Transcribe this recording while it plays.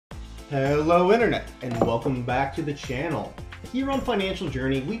Hello Internet, and welcome back to the channel. Here on Financial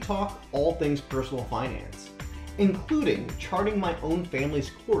Journey, we talk all things personal finance, including charting my own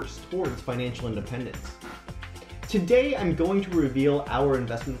family's course towards financial independence. Today, I'm going to reveal our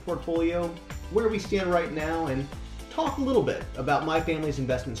investment portfolio, where we stand right now, and talk a little bit about my family's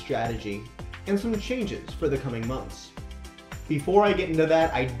investment strategy and some changes for the coming months. Before I get into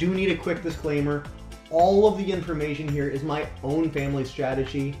that, I do need a quick disclaimer. All of the information here is my own family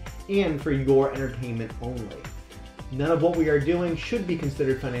strategy and for your entertainment only. None of what we are doing should be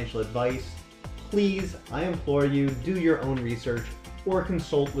considered financial advice. Please, I implore you, do your own research or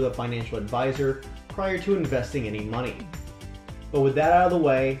consult with a financial advisor prior to investing any money. But with that out of the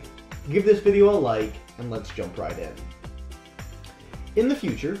way, give this video a like and let's jump right in. In the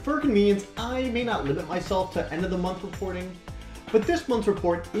future, for convenience, I may not limit myself to end of the month reporting, but this month's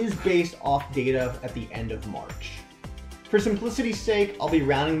report is based off data at the end of March. For simplicity's sake, I'll be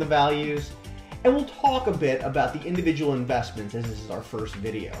rounding the values, and we'll talk a bit about the individual investments as this is our first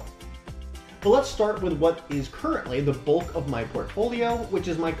video. But let's start with what is currently the bulk of my portfolio, which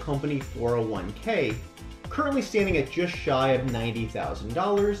is my company 401k, currently standing at just shy of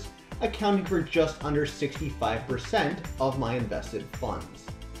 $90,000, accounting for just under 65% of my invested funds.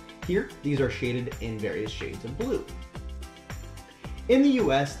 Here, these are shaded in various shades of blue. In the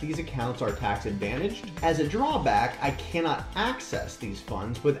US, these accounts are tax advantaged. As a drawback, I cannot access these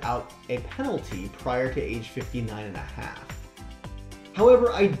funds without a penalty prior to age 59 and a half.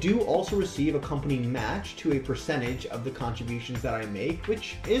 However, I do also receive a company match to a percentage of the contributions that I make,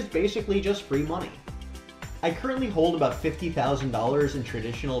 which is basically just free money. I currently hold about $50,000 in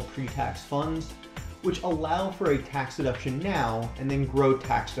traditional pre-tax funds, which allow for a tax deduction now and then grow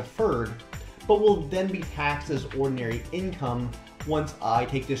tax deferred, but will then be taxed as ordinary income once I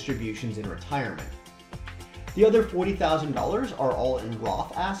take distributions in retirement. The other $40,000 are all in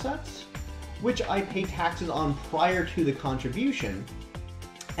Roth assets, which I pay taxes on prior to the contribution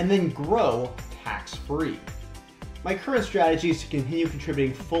and then grow tax-free. My current strategy is to continue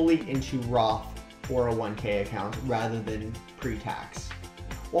contributing fully into Roth 401k accounts rather than pre-tax.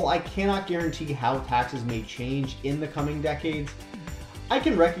 While I cannot guarantee how taxes may change in the coming decades, I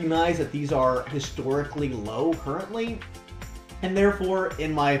can recognize that these are historically low currently, and therefore,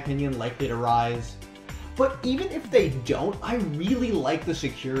 in my opinion, likely to rise. But even if they don't, I really like the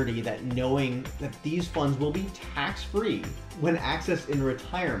security that knowing that these funds will be tax-free when accessed in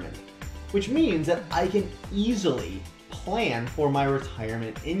retirement, which means that I can easily plan for my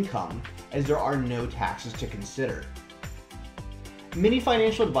retirement income as there are no taxes to consider. Many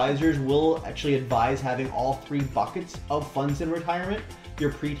financial advisors will actually advise having all three buckets of funds in retirement: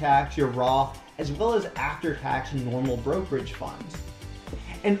 your pre-tax, your Roth, as well as after-tax normal brokerage funds.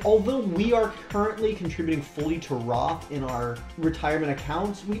 And although we are currently contributing fully to Roth in our retirement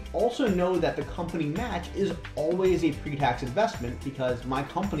accounts, we also know that the company match is always a pre-tax investment because my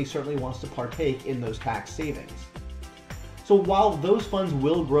company certainly wants to partake in those tax savings. So while those funds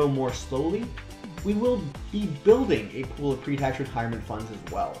will grow more slowly, we will be building a pool of pre-tax retirement funds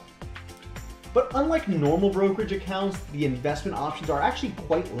as well. But unlike normal brokerage accounts, the investment options are actually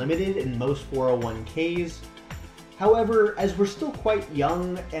quite limited in most 401ks. However, as we're still quite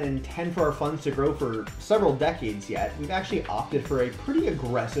young and intend for our funds to grow for several decades yet, we've actually opted for a pretty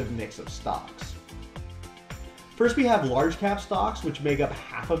aggressive mix of stocks. First, we have large cap stocks, which make up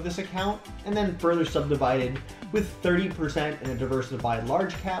half of this account, and then further subdivided with 30% in a diversified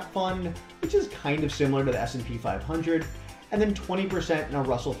large cap fund, which is kind of similar to the S&P 500, and then 20% in a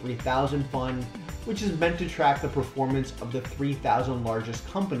Russell 3000 fund, which is meant to track the performance of the 3,000 largest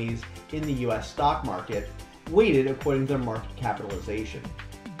companies in the US stock market, weighted according to their market capitalization.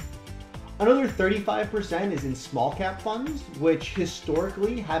 Another 35% is in small cap funds, which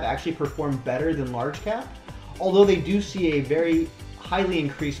historically have actually performed better than large cap, although they do see a very highly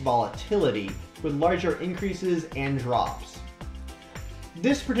increased volatility with larger increases and drops.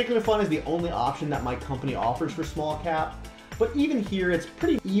 This particular fund is the only option that my company offers for small cap, but even here it's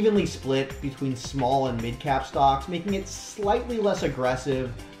pretty evenly split between small and mid cap stocks, making it slightly less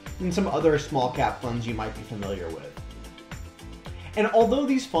aggressive than some other small cap funds you might be familiar with. And although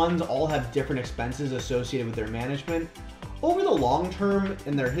these funds all have different expenses associated with their management, over the long term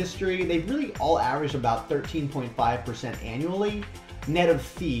in their history, they've really all averaged about 13.5% annually, net of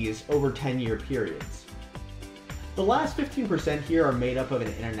fees over 10-year periods. The last 15% here are made up of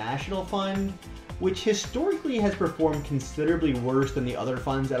an international fund, which historically has performed considerably worse than the other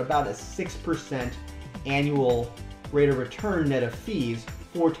funds at about a 6% annual rate of return net of fees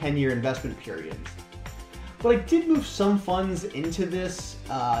for 10-year investment periods. But I did move some funds into this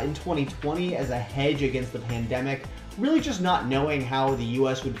in 2020 as a hedge against the pandemic, really just not knowing how the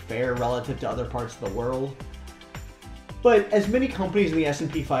US would fare relative to other parts of the world. But as many companies in the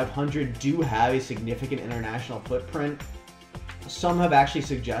S&P 500 do have a significant international footprint, some have actually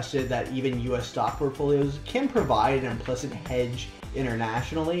suggested that even US stock portfolios can provide an implicit hedge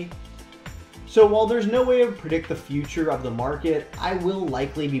internationally. So while there's no way to predict the future of the market, I will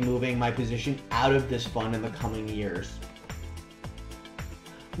likely be moving my position out of this fund in the coming years.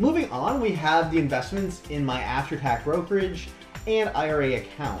 Moving on, we have the investments in my after-tax brokerage and IRA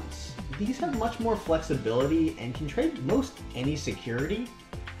accounts. These have much more flexibility and can trade most any security.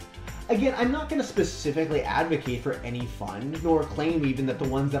 Again, I'm not going to specifically advocate for any fund, nor claim even that the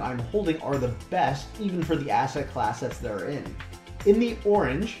ones that I'm holding are the best, even for the asset class that they're in. In the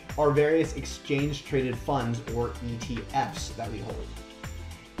orange are various exchange-traded funds, or ETFs, that we hold.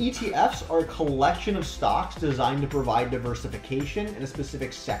 ETFs are a collection of stocks designed to provide diversification in a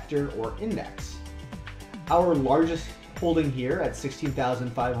specific sector or index. Our largest holding here at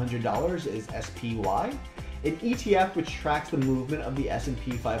 $16,500 is SPY, an ETF which tracks the movement of the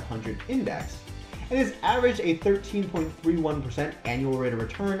S&P 500 index and has averaged a 13.31% annual rate of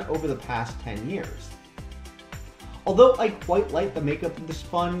return over the past 10 years. Although I quite like the makeup of this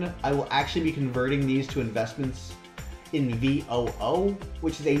fund, I will actually be converting these to investments in VOO,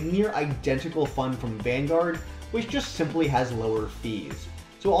 which is a near identical fund from Vanguard, which just simply has lower fees.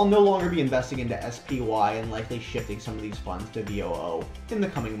 So I'll no longer be investing into SPY and likely shifting some of these funds to VOO in the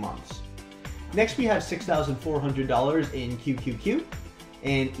coming months. Next, we have $6,400 in QQQ,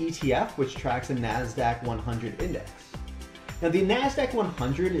 an ETF which tracks the NASDAQ 100 index. Now, the NASDAQ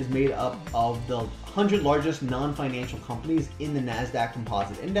 100 is made up of the 100 largest non-financial companies in the NASDAQ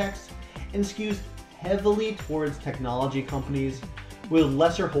Composite Index and skews heavily towards technology companies with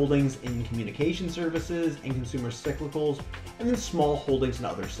lesser holdings in communication services and consumer cyclicals, and then small holdings in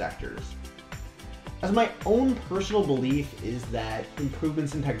other sectors. As my own personal belief is that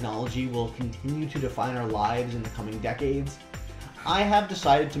improvements in technology will continue to define our lives in the coming decades, I have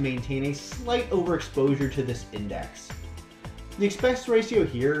decided to maintain a slight overexposure to this index. The expense ratio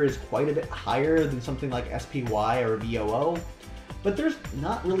here is quite a bit higher than something like SPY or VOO, but there's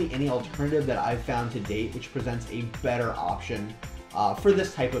not really any alternative that I've found to date which presents a better option for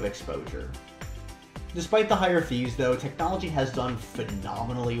this type of exposure. Despite the higher fees though, technology has done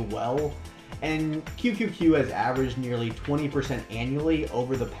phenomenally well, and QQQ has averaged nearly 20% annually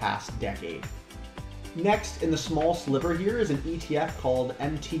over the past decade. Next, in the small sliver here is an ETF called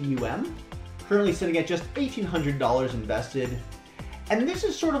MTUM, currently sitting at just $1,800 invested. And this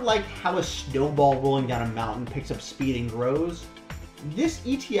is sort of like how a snowball rolling down a mountain picks up speed and grows. This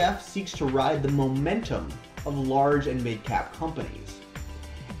ETF seeks to ride the momentum of large and mid-cap companies.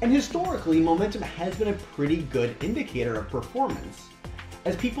 And historically, momentum has been a pretty good indicator of performance,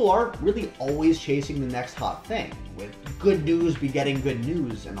 as people are really always chasing the next hot thing, with good news begetting good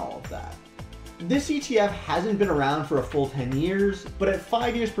news and all of that. This ETF hasn't been around for a full 10 years, but at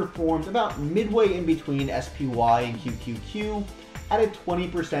 5 years performed about midway in between SPY and QQQ at a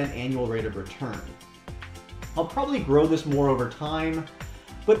 20% annual rate of return. I'll probably grow this more over time,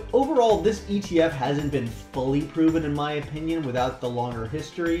 but overall this ETF hasn't been fully proven in my opinion without the longer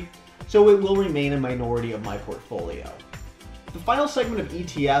history, so it will remain a minority of my portfolio. The final segment of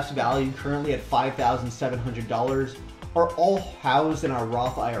ETFs, valued currently at $5,700, are all housed in our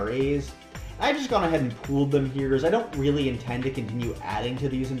Roth IRAs. I've just gone ahead and pooled them here as I don't really intend to continue adding to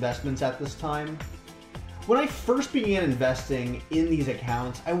these investments at this time. When I first began investing in these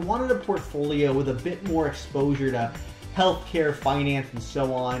accounts, I wanted a portfolio with a bit more exposure to healthcare, finance, and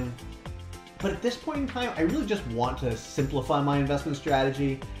so on. But at this point in time, I really just want to simplify my investment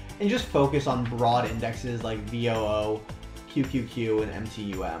strategy and just focus on broad indexes like VOO, QQQ, and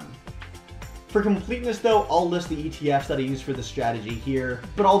MTUM. For completeness though, I'll list the ETFs that I use for the strategy here,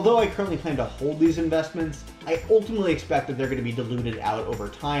 but although I currently plan to hold these investments, I ultimately expect that they're going to be diluted out over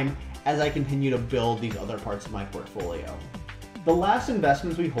time as I continue to build these other parts of my portfolio. The last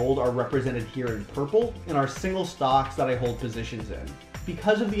investments we hold are represented here in purple and are single stocks that I hold positions in.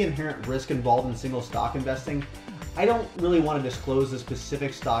 Because of the inherent risk involved in single stock investing, I don't really want to disclose the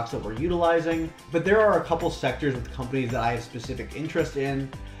specific stocks that we're utilizing, but there are a couple sectors with companies that I have specific interest in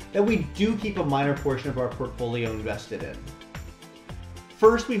that we do keep a minor portion of our portfolio invested in.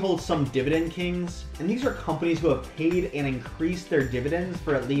 First, we hold some dividend kings, and these are companies who have paid and increased their dividends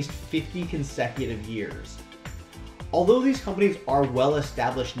for at least 50 consecutive years. Although these companies are well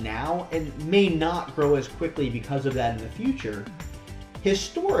established now and may not grow as quickly because of that in the future,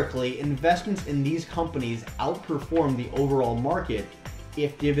 historically, investments in these companies outperform the overall market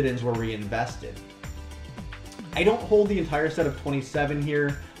if dividends were reinvested. I don't hold the entire set of 27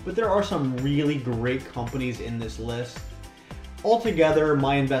 here, but there are some really great companies in this list. Altogether,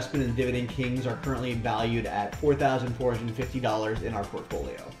 my investment in Dividend Kings are currently valued at $4,450 in our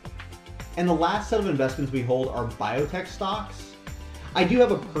portfolio. And the last set of investments we hold are biotech stocks. I do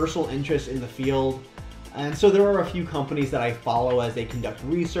have a personal interest in the field, and so there are a few companies that I follow as they conduct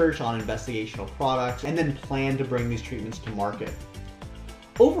research on investigational products and then plan to bring these treatments to market.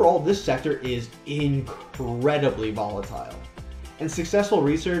 Overall, this sector is incredibly volatile, and successful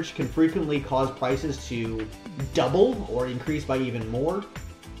research can frequently cause prices to double or increase by even more,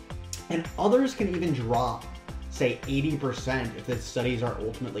 and others can even drop, say 80%, if the studies are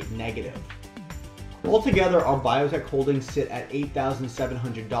ultimately negative. Altogether, our biotech holdings sit at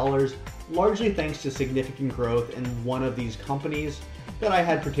 $8,700, largely thanks to significant growth in one of these companies that I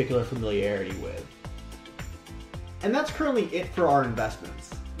had particular familiarity with. And that's currently it for our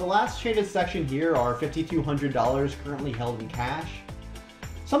investments. The last shaded section here are $5,200 currently held in cash.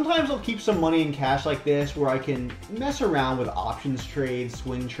 Sometimes I'll keep some money in cash like this where I can mess around with options trades,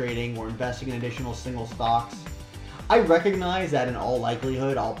 swing trading, or investing in additional single stocks. I recognize that in all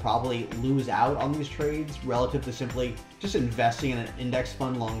likelihood I'll probably lose out on these trades relative to simply just investing in an index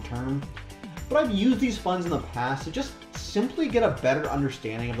fund long term, but I've used these funds in the past to just simply get a better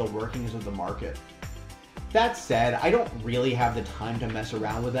understanding of the workings of the market. That said, I don't really have the time to mess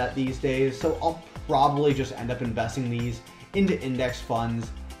around with that these days, so I'll probably just end up investing these into index funds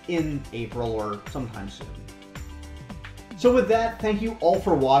in April or sometime soon. So with that, thank you all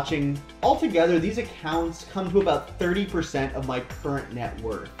for watching. Altogether, these accounts come to about 30% of my current net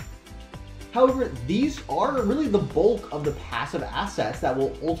worth. However, these are really the bulk of the passive assets that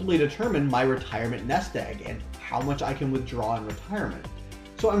will ultimately determine my retirement nest egg and how much I can withdraw in retirement.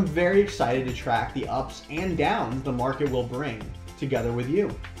 So I'm very excited to track the ups and downs the market will bring together with you.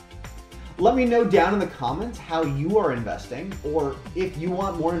 Let me know down in the comments how you are investing, or if you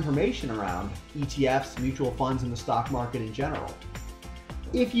want more information around ETFs, mutual funds, and the stock market in general.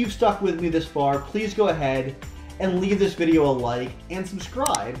 If you've stuck with me this far, please go ahead and leave this video a like and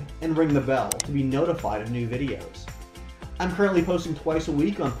subscribe and ring the bell to be notified of new videos. I'm currently posting twice a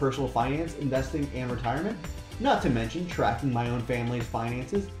week on personal finance, investing, and retirement, not to mention tracking my own family's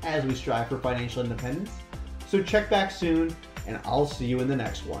finances as we strive for financial independence. So check back soon, and I'll see you in the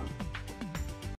next one.